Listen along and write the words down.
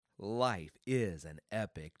Life is an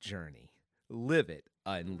epic journey. Live it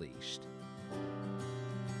unleashed.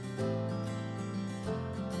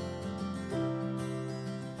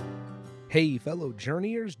 Hey, fellow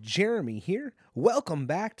journeyers, Jeremy here. Welcome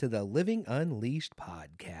back to the Living Unleashed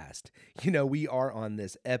podcast. We are on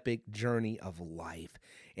this epic journey of life,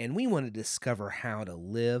 and we want to discover how to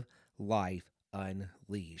live life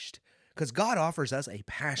unleashed. Because God offers us a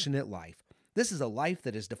passionate life. This is a life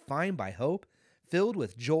that is defined by hope, filled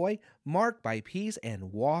with joy, marked by peace,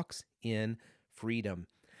 and walks in freedom.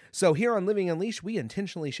 So here on Living Unleashed, we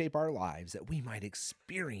intentionally shape our lives that we might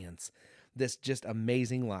experience this just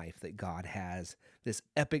amazing life that God has, this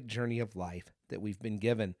epic journey of life that we've been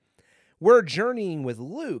given. We're journeying with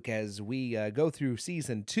Luke as we go through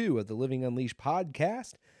season 2 of the Living Unleashed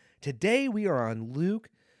podcast. Today we are on Luke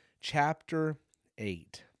chapter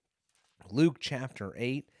 8. Luke chapter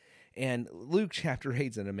 8. And Luke chapter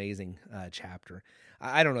 8 is an amazing chapter.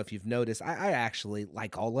 I don't know if you've noticed, I actually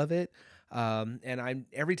like all of it. And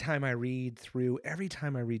every time I read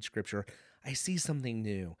scripture, I see something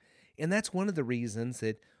new. And that's one of the reasons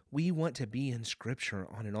that we want to be in scripture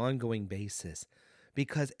on an ongoing basis.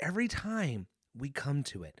 Because every time we come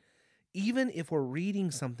to it, even if we're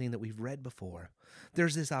reading something that we've read before,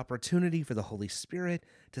 there's this opportunity for the Holy Spirit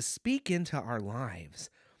to speak into our lives,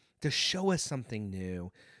 to show us something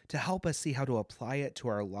new, to help us see how to apply it to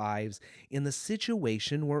our lives in the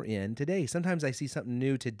situation we're in today. Sometimes I see something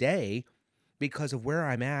new today because of where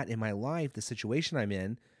I'm at in my life, the situation I'm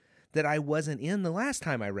in, that I wasn't in the last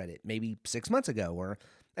time I read it, maybe 6 months ago or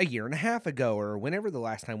a year and a half ago or whenever the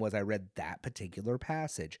last time was I read that particular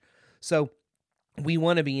passage. So we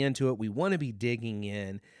want to be into it. We want to be digging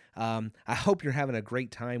in. I hope you're having a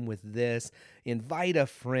great time with this. Invite a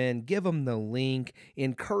friend, give them the link,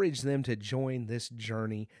 encourage them to join this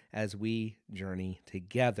journey as we journey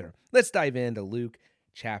together. Let's dive into Luke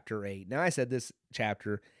chapter 8. Now, I said this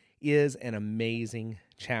chapter is an amazing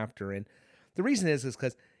chapter, and the reason is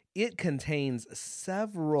because it contains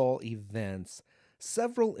several events,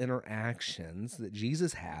 several interactions that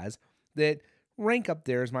Jesus has that rank up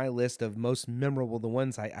there as my list of most memorable, the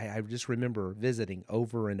ones I just remember visiting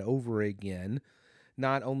over and over again,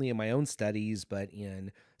 not only in my own studies, but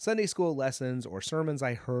in Sunday school lessons or sermons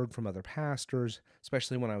I heard from other pastors,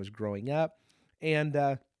 especially when I was growing up. And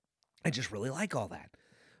I just really like all that.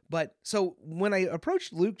 But so when I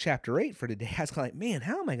approached Luke chapter 8 for today, I was like, man,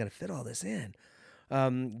 how am I going to fit all this in?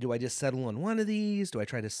 Do I just settle on one of these? Do I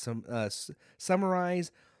try to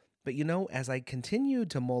summarize? But as I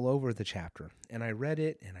continued to mull over the chapter, and I read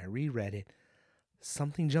it and I reread it,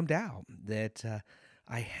 something jumped out that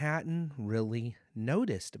I hadn't really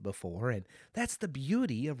noticed before, and that's the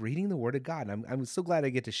beauty of reading the Word of God. I'm so glad I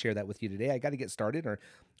get to share that with you today. I got to get started, or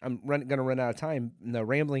I'm going to run out of time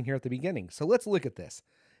rambling here at the beginning. So let's look at this.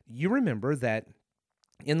 You remember that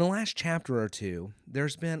in the last chapter or two,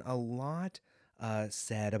 there's been a lot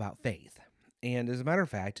said about faith, and as a matter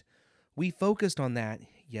of fact, we focused on that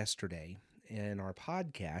yesterday in our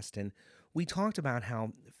podcast, and we talked about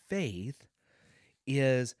how faith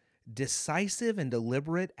is decisive and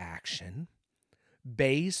deliberate action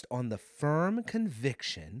based on the firm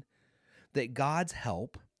conviction that God's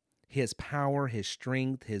help, His power, His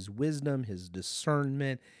strength, His wisdom, His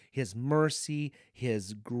discernment, His mercy,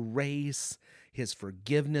 His grace, His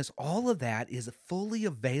forgiveness, all of that is fully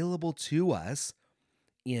available to us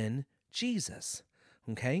in Jesus,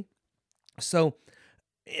 okay? So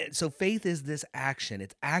faith is this action.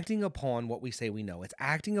 It's acting upon what we say we know. It's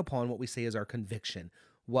acting upon what we say is our conviction,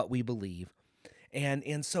 what we believe.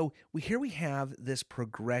 And so here we have this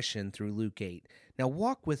progression through Luke 8. Now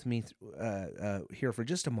walk with me here for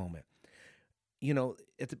just a moment.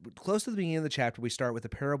 Close to the beginning of the chapter, we start with the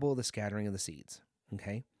parable of the scattering of the seeds,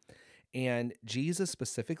 okay? And Jesus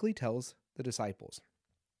specifically tells the disciples,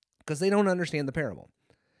 because they don't understand the parable,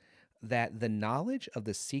 that the knowledge of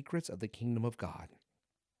the secrets of the kingdom of God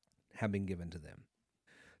have been given to them.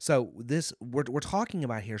 So this we're talking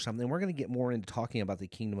about here something. We're going to get more into talking about the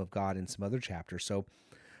kingdom of God in some other chapters. So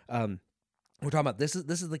we're talking about this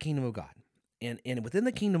is the kingdom of God. And within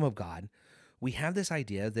the kingdom of God, we have this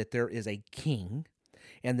idea that there is a king,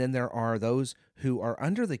 and then there are those who are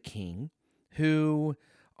under the king who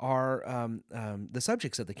are the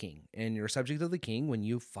subjects of the king. And you're a subject of the king when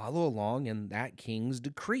you follow along in that king's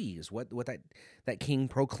decrees, what that king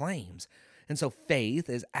proclaims. And so faith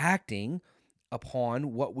is acting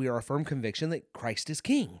upon what we are a firm conviction that Christ is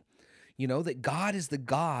king, that God is the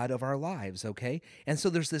God of our lives, okay? And so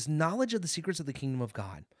there's this knowledge of the secrets of the kingdom of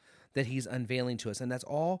God that He's unveiling to us, and that's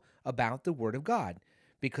all about the Word of God.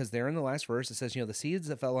 because there in the last verse it says, the seeds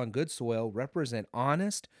that fell on good soil represent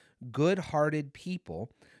honest, good-hearted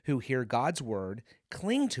people who hear God's word,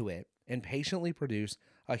 cling to it, and patiently produce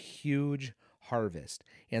a huge harvest.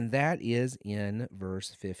 And that is in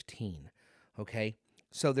verse 15. Okay?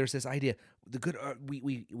 So there's this idea,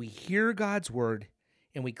 we hear God's word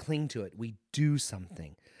and we cling to it. We do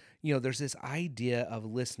something. There's this idea of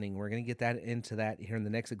listening. We're going to get into that here in the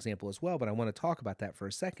next example as well, but I want to talk about that for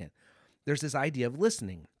a second. There's this idea of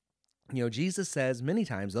listening. Jesus says many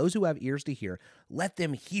times, those who have ears to hear, let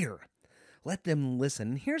them hear. Let them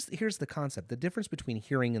listen. Here's the concept, the difference between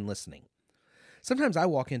hearing and listening. Sometimes I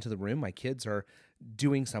walk into the room, my kids are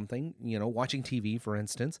doing something, watching TV, for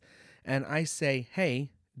instance, and I say, hey,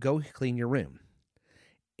 go clean your room.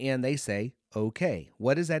 And they say, okay.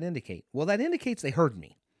 What does that indicate? Well, that indicates they heard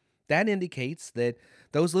me. That indicates that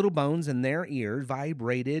those little bones in their ears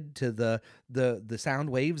vibrated to the sound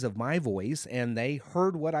waves of my voice, and they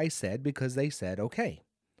heard what I said because they said, okay.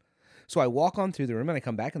 So I walk on through the room, and I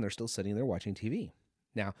come back, and they're still sitting there watching TV.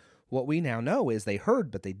 Now, what we now know is they heard,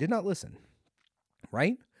 but they did not listen,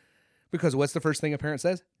 right? Because what's the first thing a parent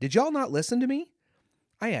says? Did y'all not listen to me?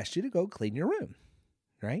 I asked you to go clean your room,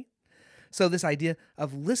 right? So this idea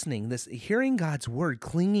of listening, this hearing God's word,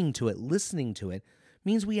 clinging to it, listening to it,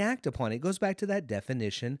 means we act upon it. It goes back to that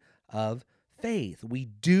definition of faith. We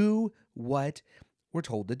do what we're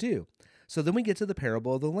told to do. So then we get to the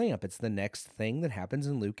parable of the lamp. It's the next thing that happens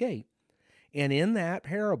in Luke 8. And in that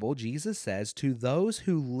parable, Jesus says, to those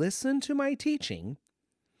who listen to my teaching,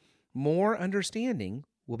 more understanding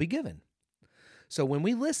will be given. So when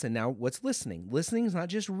we listen, now what's listening? Listening is not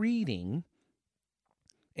just reading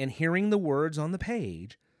and hearing the words on the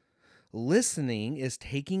page. Listening is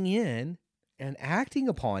taking in and acting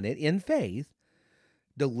upon it in faith,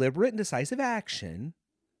 deliberate and decisive action,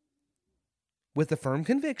 with the firm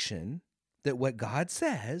conviction that what God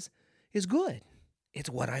says is good.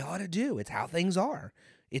 It's what I ought to do. It's how things are.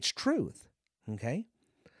 It's truth. Okay?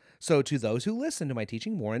 So to those who listen to my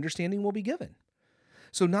teaching, more understanding will be given.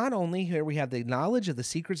 So not only here we have the knowledge of the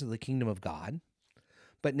secrets of the kingdom of God,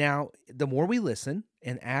 but now the more we listen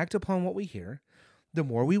and act upon what we hear, the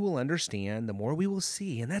more we will understand, the more we will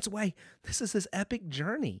see. And that's why this is this epic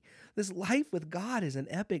journey. This life with God is an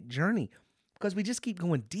epic journey because we just keep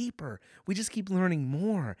going deeper. We just keep learning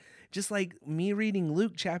more. Just like me reading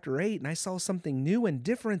Luke chapter 8, and I saw something new and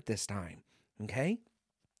different this time, okay?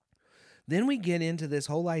 Then we get into this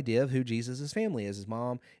whole idea of who Jesus' family is. His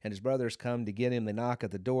mom and his brothers come to get him. They knock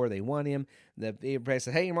at the door. They want him. Everybody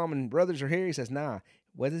says, hey, your mom and brothers are here. He says, nah.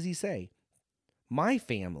 What does he say? My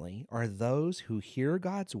family are those who hear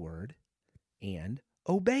God's word and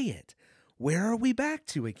obey it. Where are we back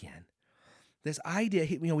to again? This idea,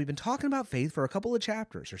 we've been talking about faith for a couple of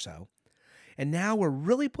chapters or so, and now we're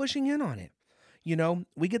really pushing in on it.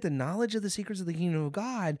 We get the knowledge of the secrets of the kingdom of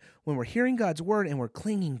God when we're hearing God's word and we're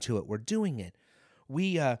clinging to it. We're doing it.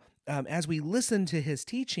 We, as we listen to his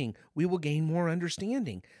teaching, we will gain more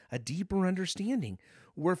understanding, a deeper understanding.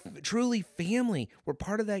 We're truly family. We're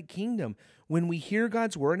part of that kingdom. When we hear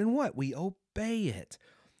God's word and what? We obey it.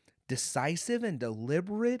 Decisive and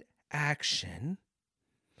deliberate action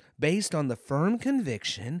based on the firm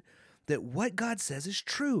conviction that what God says is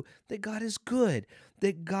true, that God is good,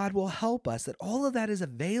 that God will help us, that all of that is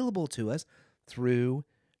available to us through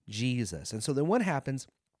Jesus. And so then what happens?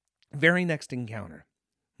 Very next encounter,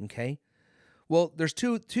 okay? Well, there's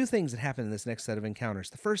two things that happen in this next set of encounters.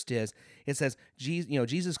 The first is, it says,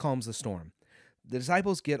 Jesus calms the storm. The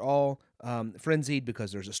disciples get all frenzied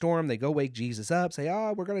because there's a storm. They go wake Jesus up, say,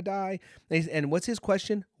 we're going to die. And what's his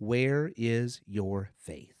question? Where is your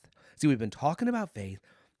faith? See, we've been talking about faith.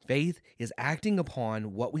 Faith is acting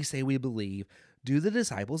upon what we say we believe. Do the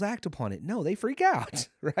disciples act upon it? No, they freak out,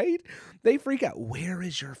 right? They freak out. Where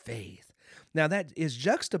is your faith? Now, that is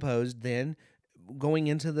juxtaposed then going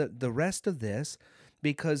into the rest of this,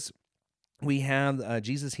 because we have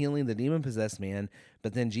Jesus healing the demon-possessed man,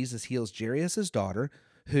 but then Jesus heals Jairus' daughter,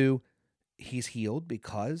 who she's healed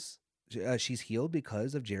because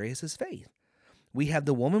of Jairus' faith. We have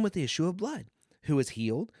the woman with the issue of blood, who is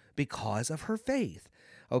healed because of her faith.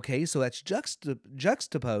 Okay, so that's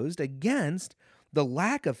juxtaposed against the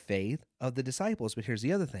lack of faith of the disciples. But here's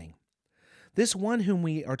the other thing. This one whom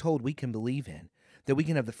we are told we can believe in, that we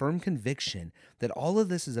can have the firm conviction that all of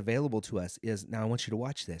this is available to us is, now I want you to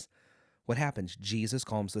watch this. What happens? Jesus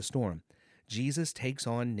calms the storm. Jesus takes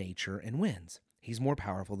on nature and wins. He's more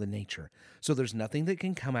powerful than nature. So there's nothing that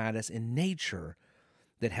can come at us in nature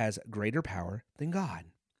that has greater power than God.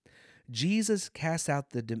 Jesus casts out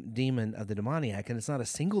the demon of the demoniac, and it's not a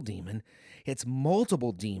single demon. It's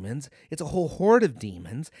multiple demons. It's a whole horde of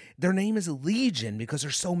demons. Their name is Legion because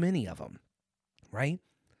there's so many of them, right?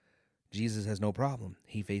 Jesus has no problem.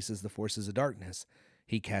 He faces the forces of darkness.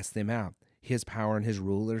 He casts them out. His power and his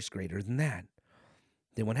rule is greater than that.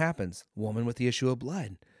 Then what happens? Woman with the issue of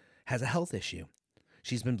blood has a health issue.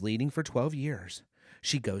 She's been bleeding for 12 years.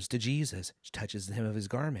 She goes to Jesus, touches the hem of his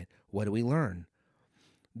garment. What do we learn?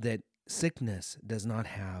 That sickness does not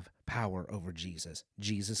have power over Jesus.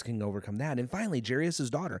 Jesus can overcome that. And finally, Jairus'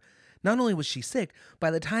 daughter, not only was she sick, by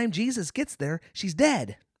the time Jesus gets there, she's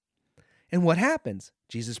dead. And what happens?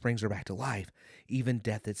 Jesus brings her back to life, even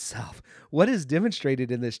death itself. What is demonstrated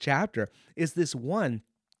in this chapter is this one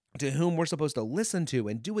to whom we're supposed to listen to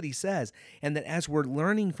and do what he says, and that as we're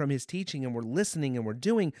learning from his teaching and we're listening and we're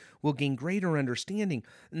doing, we'll gain greater understanding,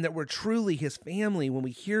 and that we're truly his family when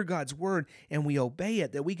we hear God's word and we obey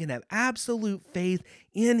it, that we can have absolute faith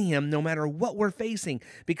in him no matter what we're facing,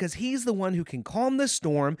 because he's the one who can calm the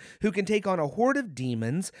storm, who can take on a horde of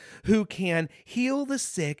demons, who can heal the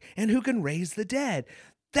sick, and who can raise the dead.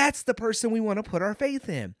 That's the person we want to put our faith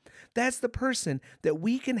in. That's the person that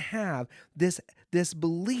we can have this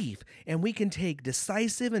belief, and we can take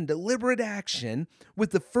decisive and deliberate action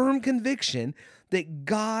with the firm conviction that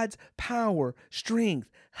God's power, strength,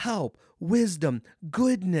 help, wisdom,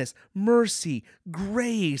 goodness, mercy,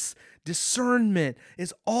 grace, discernment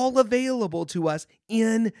is all available to us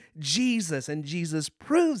in Jesus. And Jesus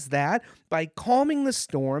proves that by calming the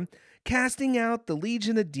storm, casting out the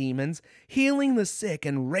legion of demons, healing the sick,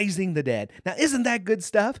 and raising the dead. Now, isn't that good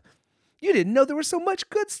stuff? You didn't know there was so much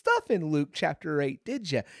good stuff in Luke chapter 8,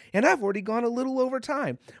 did you? And I've already gone a little over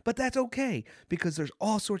time, but that's okay because there's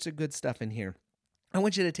all sorts of good stuff in here. I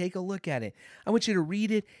want you to take a look at it. I want you to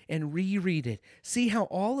read it and reread it. See how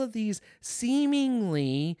all of these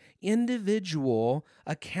seemingly individual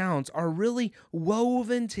accounts are really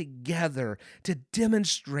woven together to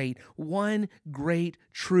demonstrate one great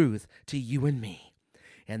truth to you and me.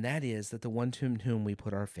 And that is that the one to whom we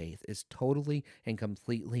put our faith is totally and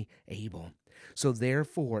completely able. So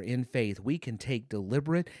therefore, in faith, we can take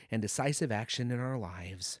deliberate and decisive action in our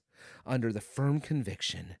lives under the firm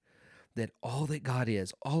conviction that all that God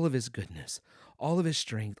is, all of his goodness, all of his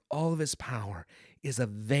strength, all of his power is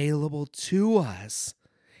available to us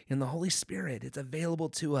in the Holy Spirit. It's available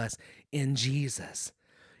to us in Jesus.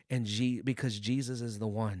 And because Jesus is the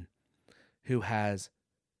one who has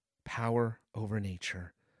power over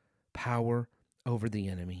nature, power over the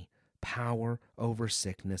enemy, power over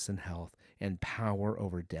sickness and health, and power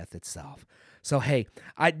over death itself. So, hey,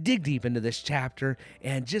 I dig deep into this chapter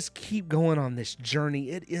and just keep going on this journey.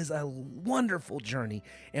 It is a wonderful journey,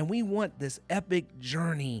 and we want this epic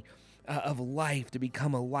journey of life to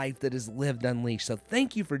become a life that is lived unleashed. So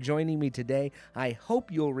thank you for joining me today. I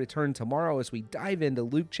hope you'll return tomorrow as we dive into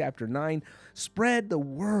Luke chapter 9. Spread the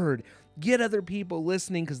word. Get other people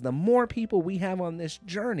listening, because the more people we have on this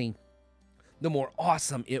journey, the more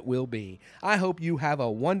awesome it will be. I hope you have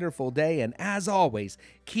a wonderful day, and as always,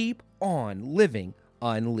 keep on living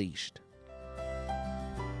unleashed.